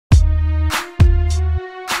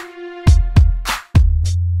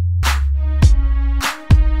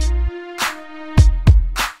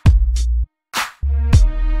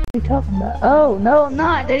you talking about? Oh, no, I'm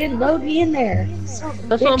not. They didn't load me in there. Son of a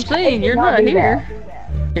That's what I'm bitch, I hate saying. when You're y'all not do here.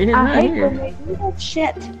 that. You're I not hate when here. they do that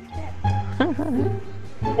shit.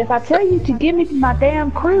 If I tell you to give me my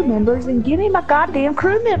damn crew members, then give me my goddamn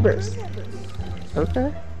crew members.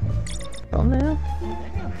 Okay. Calm down.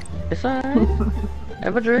 It's alright.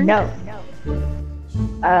 Have a drink. No. No,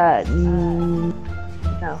 I'll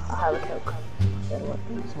have a Coke.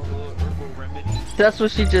 That's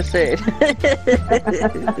what she just said.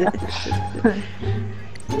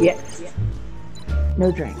 Yes.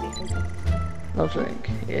 No drink. No drink.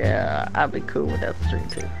 Yeah, I'd be cool without the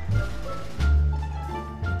drink too.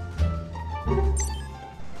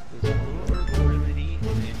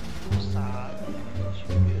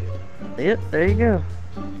 Yep, there you go.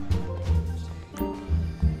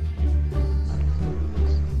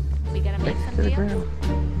 We gotta make Back some to the deal.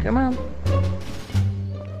 ground. Come on.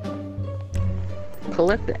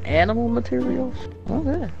 Collect the animal materials?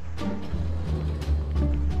 Okay.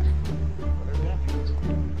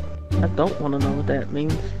 I don't want to know what that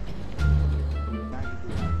means.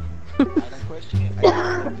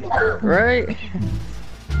 Right?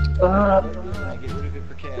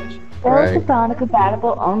 Failed to find a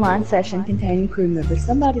compatible online session containing crew members.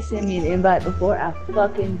 Somebody sent me an invite before I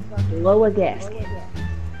fucking blow a gasket.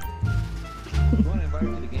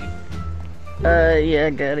 Yeah, I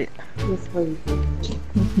got it. Yes, please.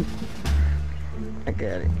 I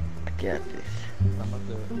got it. I got this. I'm about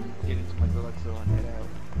to get into my Deluxo and head out.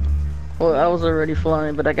 Well, I was already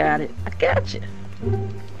flying, but I got it. I got you. Well,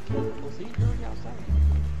 see, you're already outside.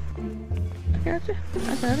 I got you.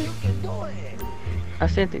 I got it. Go ahead. I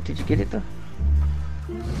sent it. Did you get it though?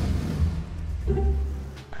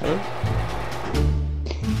 Hello?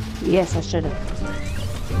 Yes, I should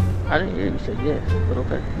have. I didn't hear you say yes, but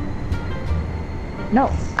okay. No,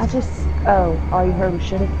 I just. Oh, all you heard was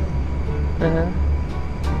should have. Uh-huh.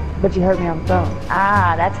 But you heard me on the phone.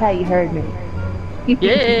 Ah, that's how you heard me.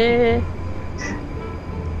 Yeah.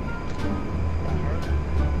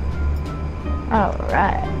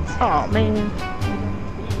 Alright. Oh man.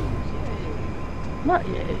 Not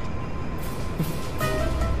yet.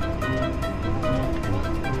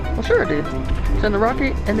 Well, sure I did. Send a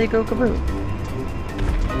rocket and they go kaboom.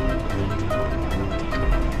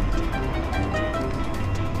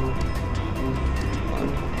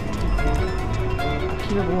 I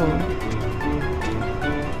killed one.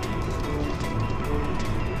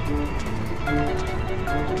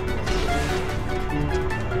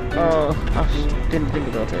 I didn't think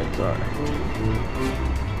about that, sorry.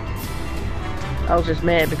 I was just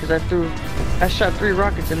mad because I shot 3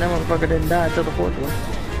 rockets and that motherfucker didn't die until the 4th one.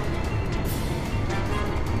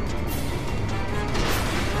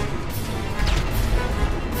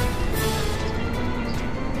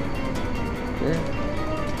 Yeah.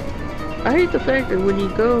 I hate the fact that when you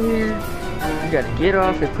go here, you gotta get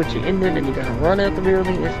off, it puts you in there, then you gotta run out the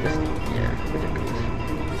building. It's just, yeah, ridiculous.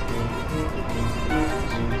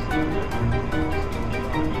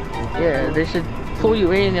 Yeah, they should pull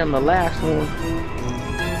you in on the last one.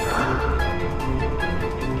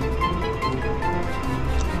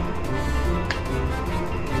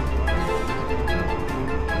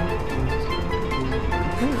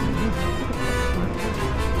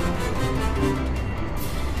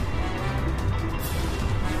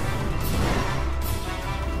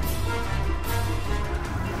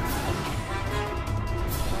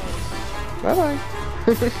 Bye-bye.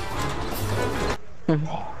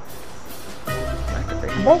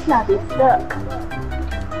 Let's not be stuck.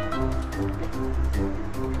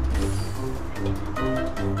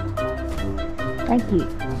 Thank you.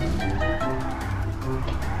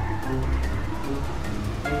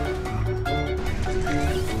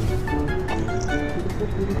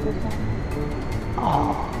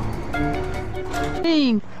 Oh.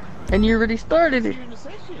 And you already started it.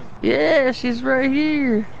 Yeah, she's right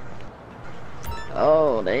here.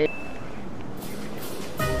 Oh, they.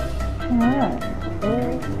 Alright.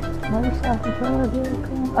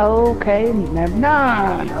 Okay, never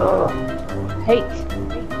mind. Ugh. Hate.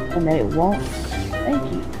 And they won't. Thank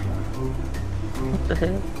you. What the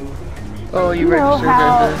hell? Oh, you know registered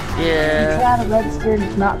how as a. Yeah. You try to register and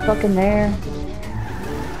it's not fucking there.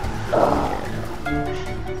 Ugh.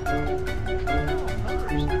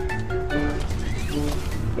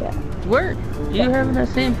 Yeah. Where? You having that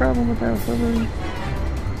same problem with that somebody?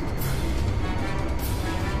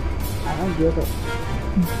 I don't give it.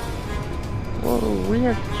 Whoa, we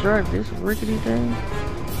have to drive this rickety thing?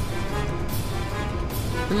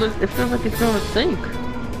 It feels like it's gonna sink.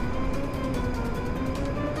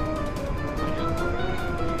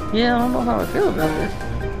 Yeah, I don't know how I feel about this.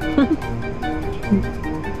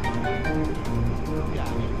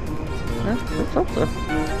 Let's hope so.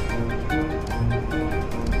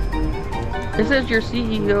 It says your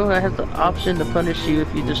CEO has the option to punish you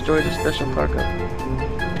if you destroy the special cargo.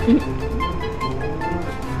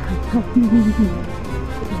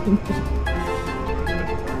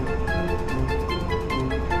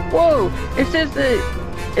 Whoa! It says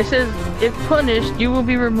if punished, you will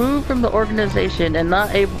be removed from the organization and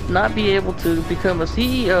not be able to become a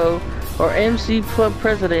CEO or MC Club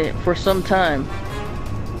president for some time.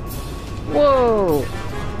 Whoa!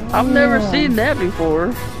 I've never seen that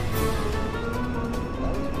before.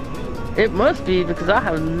 It must be, because I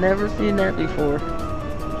have never seen that before.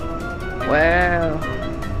 Wow.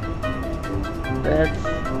 That's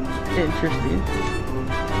interesting.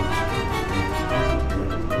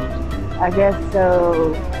 I guess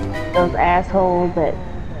so. Those assholes that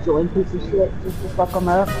join piece of shit just to fuck them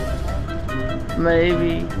up.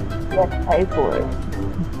 Maybe. You have to pay for it.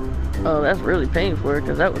 Oh, that's really paying for it,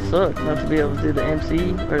 because that would suck not to be able to do the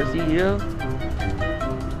MC or the CEO.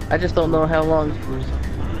 I just don't know how long.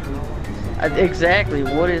 Exactly,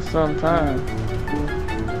 what is some time?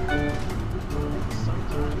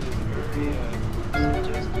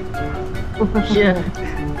 Yeah.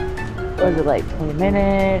 Was it like 20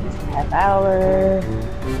 minutes, half hour?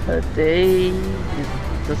 A day?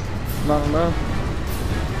 Just, I don't know.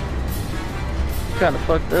 Kind of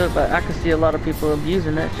fucked up, but I can see a lot of people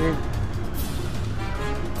abusing that shit.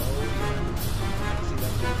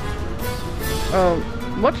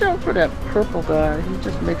 Watch out for that purple guy. He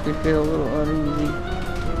just makes me feel a little uneasy.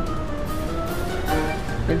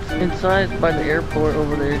 It's inside by the airport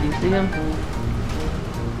over there. Do you see him?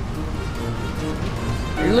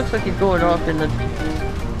 He looks like he's going off in the...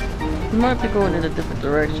 He might be going in a different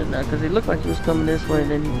direction now, because he looked like he was coming this way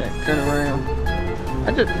and then he turned around.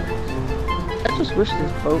 I just wish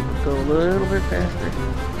this boat would go a little bit faster.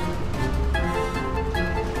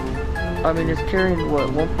 I mean, it's carrying, what,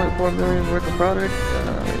 1.4 million worth of product?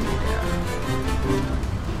 Yeah.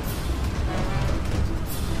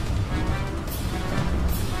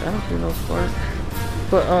 I don't see no spark.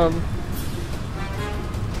 But,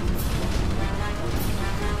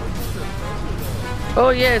 oh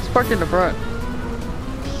yeah, it's parked in the front.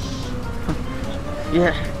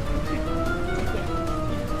 Yeah.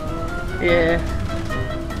 Yeah.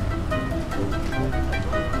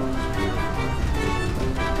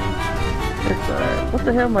 It's alright. What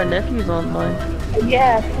the hell? My nephew's online.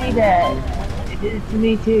 Yeah, I see that. It did it to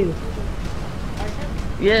me too.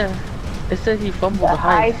 Yeah. It said he fumbled the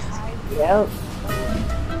heist. Yep.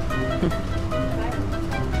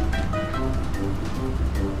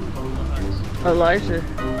 Elijah.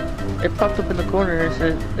 It popped up in the corner and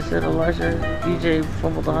it said Elijah DJ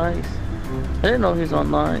fumbled the heist. I didn't know he's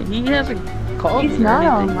online. He hasn't called me or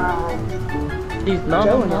anything. He's not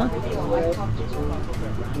online. He's not online?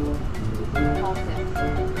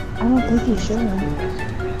 I don't think he should.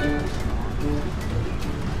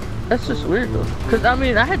 That's just weird though. Cause I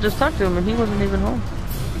mean, I had just talked to him and he wasn't even home.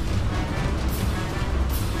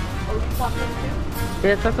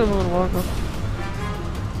 Yeah, I talked to him a little while ago.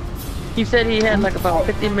 He said he had like about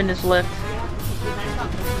 15 minutes left.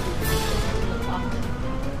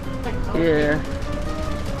 Yeah.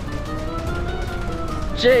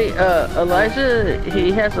 Jay, Elijah,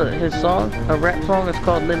 he has his song, a rap song. It's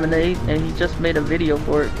called Lemonade, and he just made a video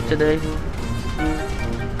for it today.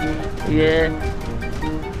 Yeah.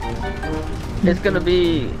 It's gonna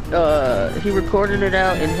be, he recorded it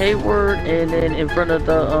out in Hayward, and then in front of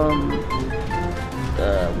the,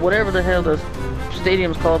 whatever the hell the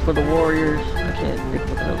stadium's called for the Warriors. I can't think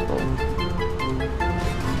what the hell's called.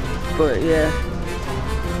 But yeah.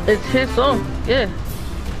 It's his song, yeah.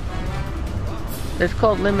 It's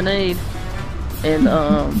called Lemonade, and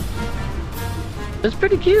it's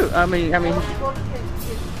pretty cute. I mean,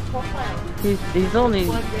 he's only,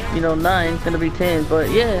 9, gonna be 10, but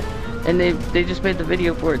yeah. And they just made the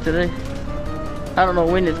video for it today. I don't know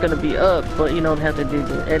when it's gonna be up, but they have to do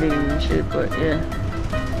the editing and shit. But yeah.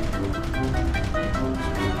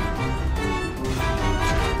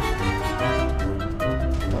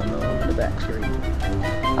 Oh no, I'm in the back screen.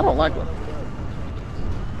 I don't like them.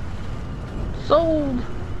 Sold!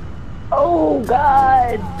 Oh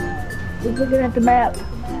god! Just looking at the map.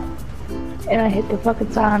 And I hit the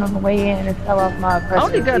fucking sign on the way in and it fell off my person. I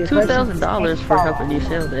only got $2,000 for helping you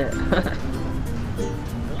sell that.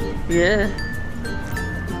 Yeah.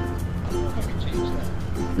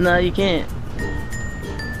 No, you can't.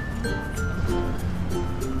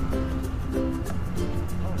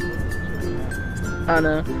 I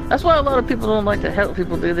know. That's why a lot of people don't like to help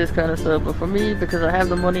people do this kind of stuff. But for me, because I have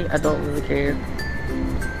the money, I don't really care.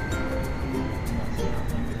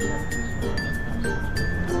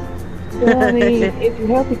 Well, I mean, if you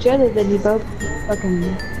help each other, then you both fucking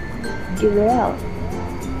get it out.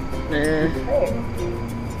 Yeah. Yeah.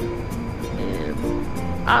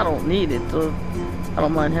 I don't need it, so I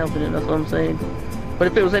don't mind helping it, that's what I'm saying. But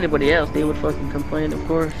if it was anybody else, they would fucking complain, of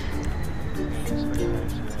course.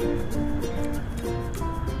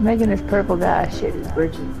 Making this purple guy shit his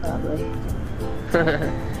britches, probably.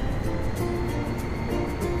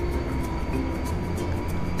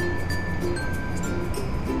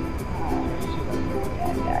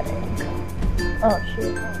 Oh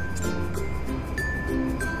shit.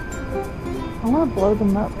 I want to blow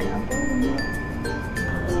them up. Can I blow them up?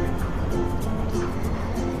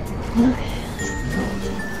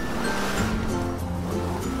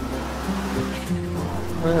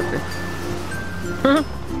 Okay. What happened?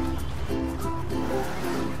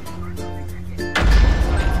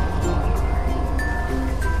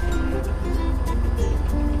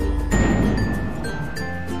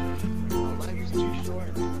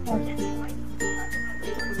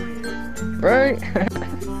 Right? I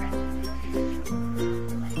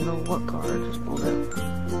don't know what car I just pulled up.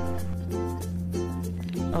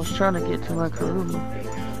 I was trying to get to my Karuma.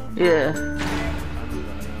 Yeah.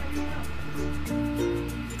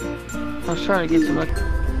 I was trying to get to my...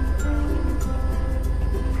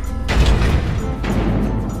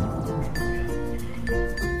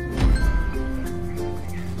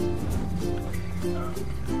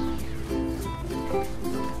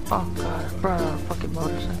 Oh god, bro, fucking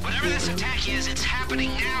motorcycle. Whatever this attack is, it's happening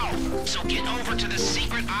now. So get over to the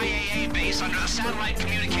secret IAA base under the satellite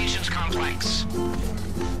communications complex.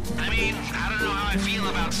 I mean, I don't know how I feel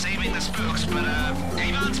about saving the spooks, but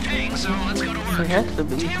Avon's paying, so let's go to work. It has to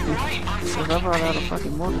be. Damn right, Because I brought out a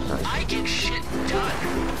fucking motorcycle. I get shit done. You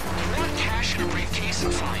want cash in a briefcase?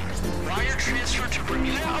 Fine. Wire transfer to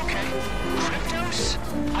Bermuda? Okay. Cryptos?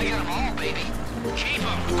 I got them all, baby. Keep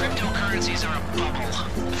them. Cryptocurrencies are a bubble.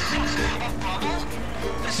 A bubble?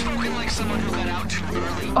 Spoken like someone who got out too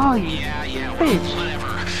early. Oh, you Yeah, well, bitch. whatever.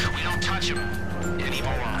 We don't touch them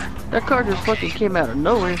anymore. That car just fucking came out of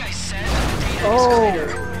nowhere. Like I said, Oh.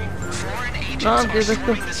 foreign agents No, are dude, let's go.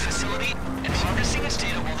 exploiting this facility, and harnessing its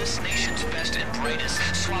data while this nation's best and brightest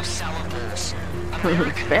swap salad bowls.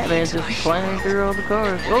 Batman's just flying through all the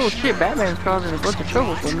cars. Oh shit, Batman's causing a bunch of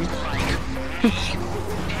trouble for me.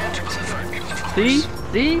 See?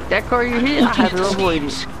 See? That car you hit, I had to avoid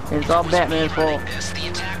it. And it's all Batman's fault.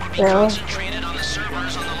 Yeah.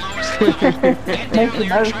 Make the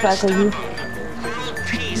motorcycle useful.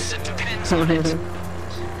 Did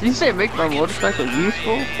you say make my motorcycle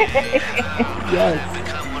useful? Yes.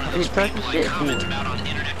 Ain't talking shit for it.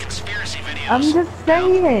 I'm just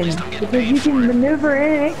saying. Because you can maneuver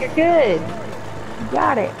in it, you're good. You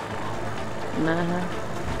got it. Nah.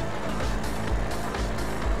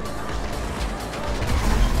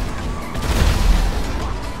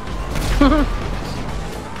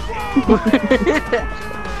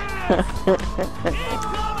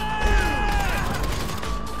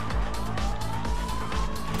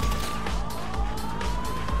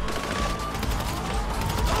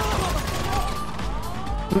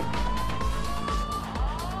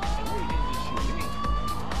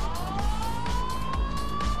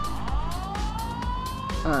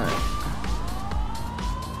 Alright.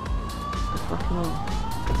 Let's fucking move.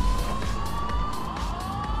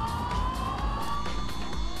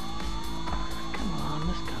 Come on,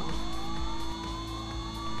 let's go.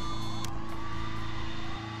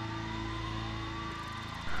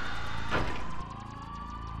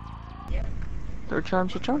 Third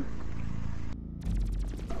time's the charm.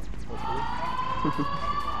 I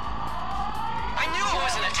knew it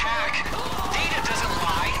was an attack. Data doesn't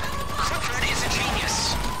lie. Clifford is a genius.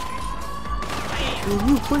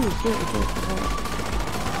 You please get it.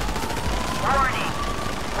 Warning!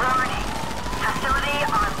 Warning! Facility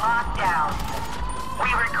on lockdown. We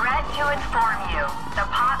regret to inform you, the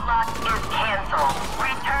potluck is canceled.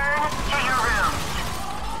 Return to your rooms.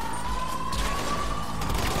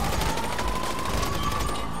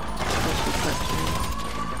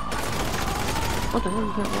 What the hell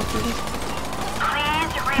is that? What's this?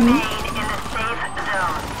 Please remain in the safe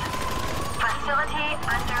zones. Facility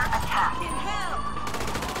under attack.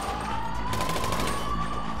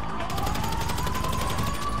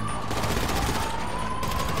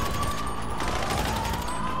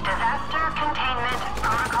 Disaster containment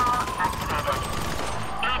protocol activated.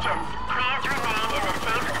 Agents, please remain in the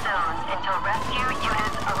safe zones until rescue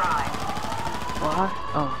units arrive. Why?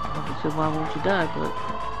 Oh, I said why won't you die, but...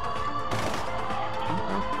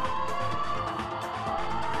 Okay.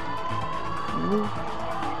 Move.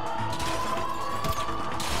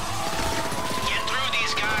 Get through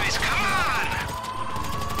these guys. Come on!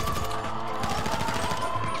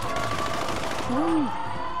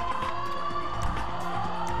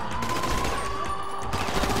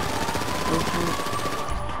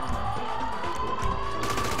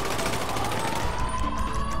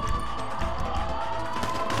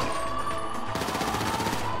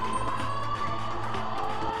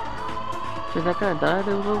 Did that guy die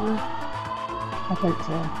that was over there? I think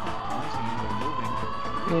so. I see him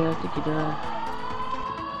moving. Yeah, I think he died.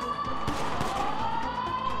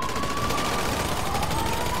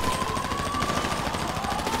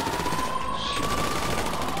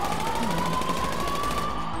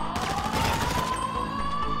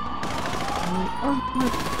 Oh, my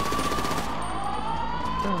God.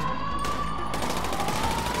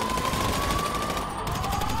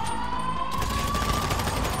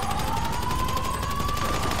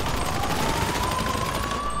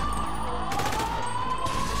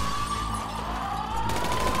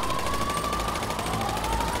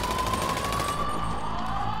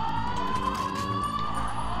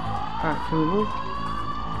 Alright, can we move?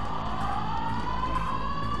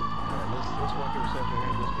 Alright, let's walk ourselves right here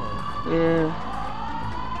in this part. Yeah.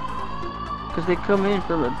 Cause they come in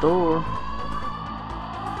from the door.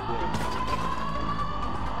 Yeah.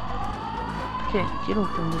 I can't get them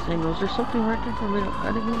from this angle. Is there something right there for me to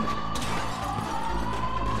hide against?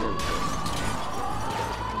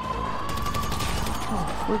 Oh,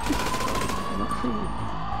 where'd you? I'm not seeing you.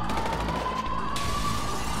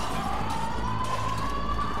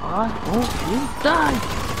 Why won't you die?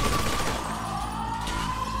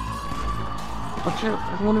 Watch out,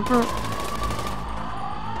 there's one in front.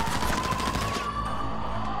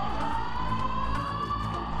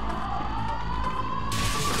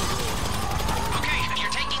 Okay,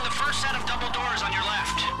 you're taking the first set of double doors on your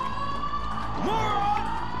left.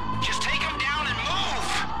 Just take them down and move!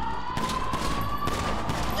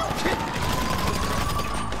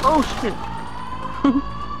 Oh shit! I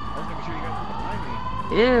was making sure you guys were behind me.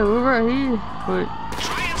 Yeah, we're right here. But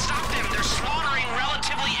Try and stop them. They're slaughtering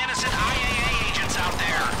relatively innocent IAA agents out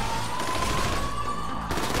there.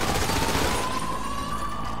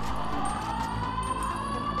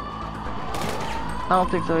 I don't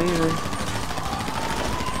think so either.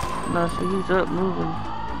 No, see, he's up moving.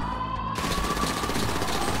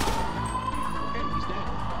 Okay, he's dead.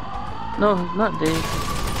 No, he's not dead.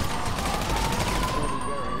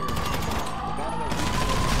 Oh, this guy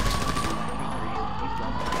right here. The guy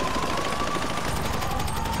that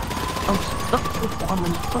I'm stuck with on the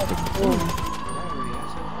fucking door. already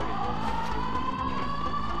asked him.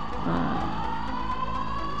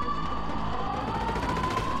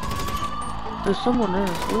 There's someone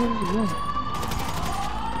else. Where is he going?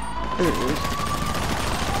 There it is.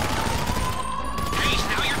 Hey,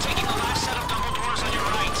 now you're taking the last set of double doors on your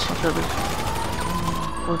right. Watch out,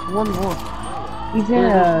 there's one more. He's in a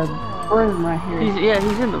room right here.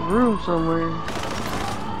 He's in the room somewhere.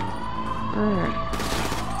 Alright.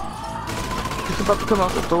 He's about to come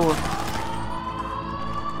out the door.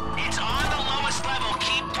 It's on the lowest level.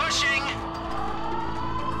 Keep pushing.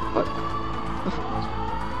 What?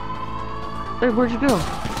 Hey, where'd you go?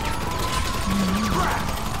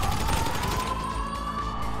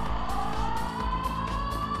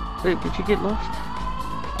 Wait, did you get lost?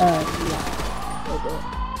 Yeah.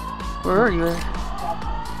 Where are you at?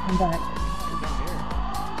 I'm back.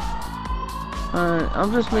 Alright,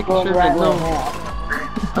 I'm just making Going sure right that no... way now.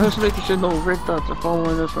 I'm just making sure no red dots are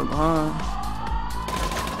following us from behind.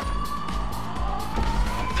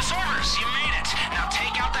 Disorders, you made it. Now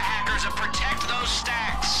take out the hackers and protect those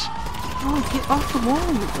stacks. Oh, get off the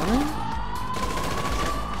wall, you guys.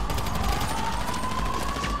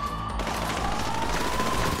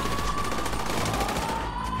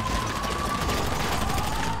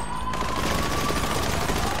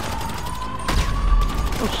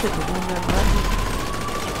 Oh shit, there's one guy behind me.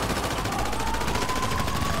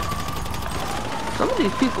 Some of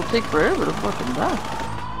these people take forever to fucking die.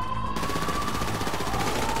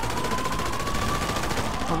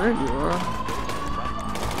 Oh, there you are.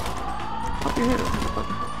 Up your head,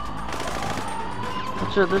 motherfucker.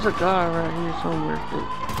 Watch out, there's a guy right here somewhere that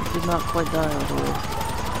did not quite die all the way.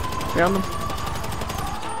 Found him?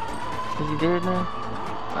 Is he dead now?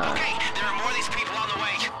 Okay, there are more of these people on the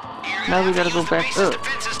way. You're Now we gonna gotta go have to use the back base's up.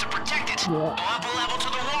 defenses to protect it. Yeah. Go up a level to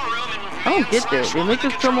the war room and I don't get that. /roll They make the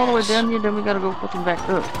us come all the way controls. down here, then we gotta go fucking back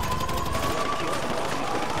up.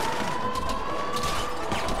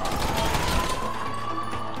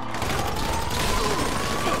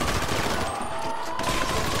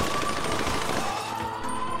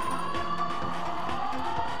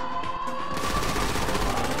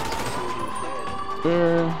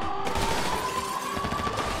 Yeah.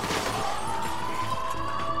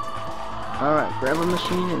 Alright, grab a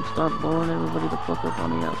machine and start blowing everybody the fuck up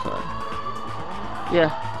on the outside.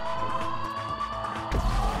 Yeah.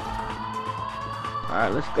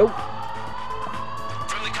 Alright, let's go.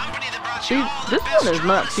 From the company that brought See, you all the this best one is drone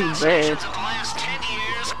not too bad. assassinations of the last 10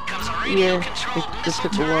 years comes a radio Yeah, controlled it just missile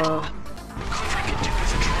took a turret. while. Clifford can do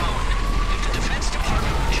with a drone. If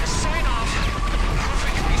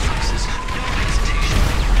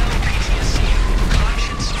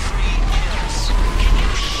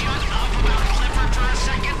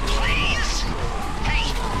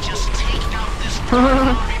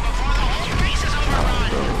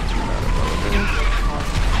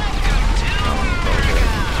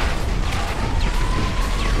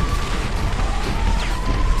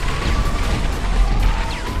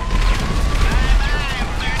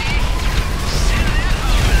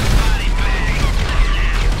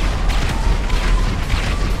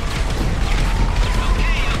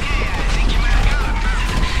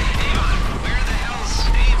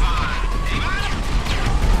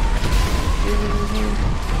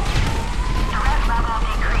Threat level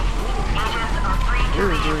decreased. Agents are free to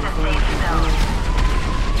leave the safe zone.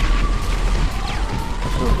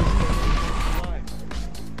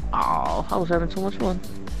 Oh, I was having so much fun.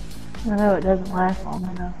 I know it doesn't last long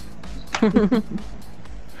enough.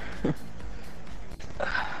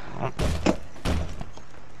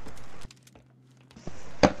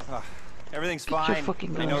 Everything's Get your fine.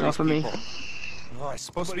 fucking I guns know off these of me. people. Oh, I'm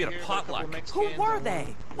supposed to be at a potluck. Who were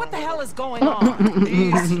they? What the hell is going on?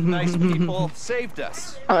 These nice people saved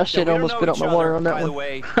us. Oh shit, I Now, we almost don't spit know out my each water other, on that by one. the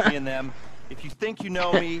way, me and them. If you think you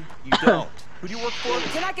know me, you don't. Who do you work for?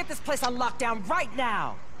 Can I get this place on lockdown right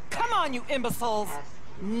now? Come on, you imbeciles.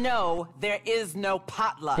 No, there is no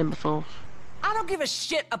potluck. Imbeciles. I don't give a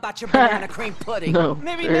shit about your banana cream pudding. No,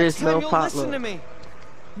 Maybe there next is time no you'll potluck. listen to me.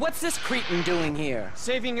 What's this cretin doing here?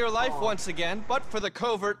 Saving your life once again, but for the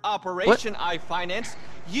covert operation I financed,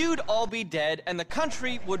 you'd all be dead and the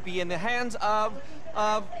country would be in the hands of,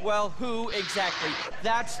 well, who exactly?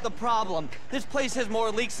 That's the problem. This place has more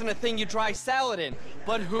leaks than a thing you dry salad in.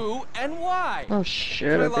 But who and why? Oh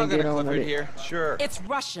shit, Can I I log think on you to know what Clifford it here? Sure. It's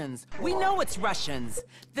Russians. We know it's Russians.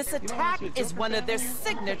 This attack is one of their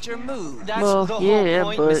signature moves. That's Well, the yeah,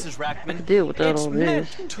 whole point, but Mrs. I Rackman. can deal with that It's all meant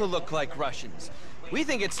this. to look like Russians. We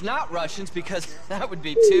think it's not Russians because that would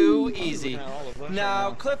be too easy.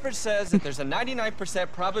 Now, Clifford says that there's a 99%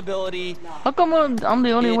 probability How come I'm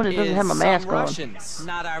the only one that it doesn't have my is mask some on? Russians.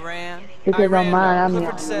 Not Iran. Because on Iran, mine, I'm the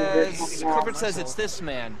Clifford says it's this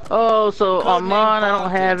man. Oh, so on Codename mine I don't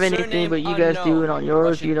Bogdan, have anything, surname but you guys do unknown. it on yours.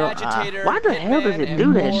 Russian You don't. agitator, Why the hell does hitman, it and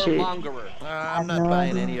do that war shit? mongerer. I'm not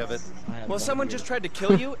buying any of it. Well, someone just tried to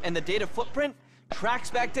kill you, and the data footprint tracks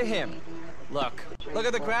back to him. Look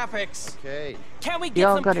at the graphics. Okay. Can we get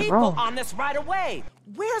Y'all some got it people wrong. on this right away?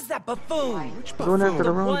 Where's that buffoon? Which Going after the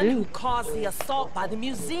The wrong one who dude. caused the assault by the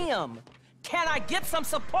museum. Can I get some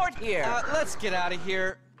support here? Let's get out of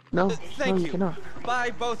here. No, Thank no, you you. cannot. Bye,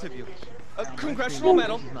 both of you. A congressional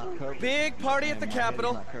medal. Big party at the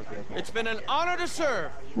Capitol. It's been an honor to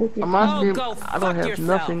serve. On my Oh, stream, go I don't fuck have yourself.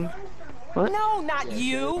 nothing. What? No, not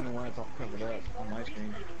you.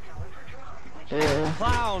 Yeah.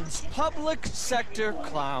 Clowns, public sector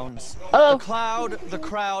clowns. Oh. The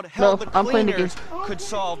crowd held No, the I'm playing the cleaners game. could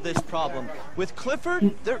solve this problem. With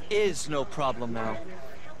Clifford, there is no problem now.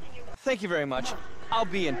 Thank you very much. I'll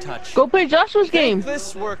be in touch. Go play Joshua's game.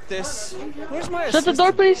 This work, this. Where's my Shut the assistant?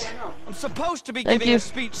 door, please. I'm supposed to be Thank giving you. a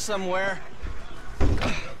speech somewhere.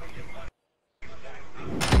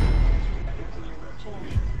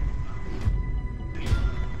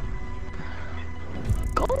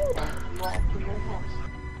 Gold.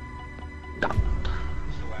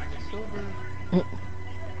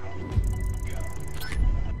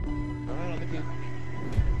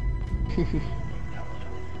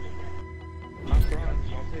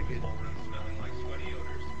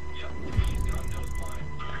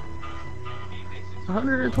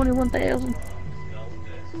 $121,000.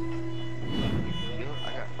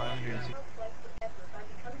 I got 560.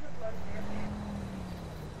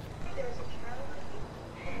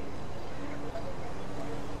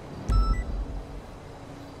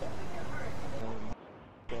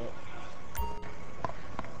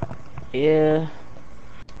 Yeah.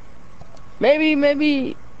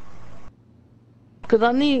 Maybe. Cause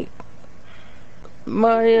I need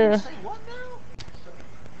my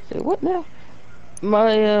Say what now?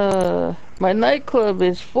 My nightclub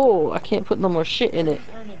is full. I can't put no more shit in it.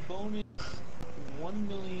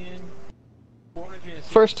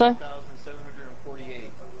 First time?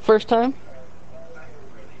 First time?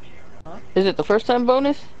 Is it the first time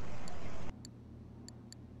bonus?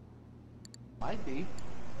 Might be.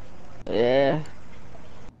 Yeah.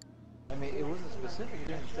 I mean, it wasn't specific. It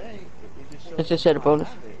didn't say. It just said a bonus.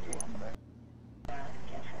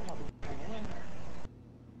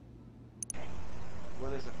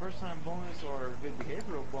 Whether it's a first time bonus or a good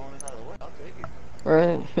behavioral bonus, either way, I'll take it.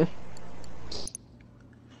 Right.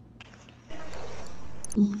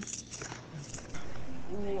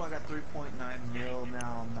 Ooh, I got 3.9 mil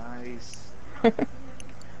now. Nice.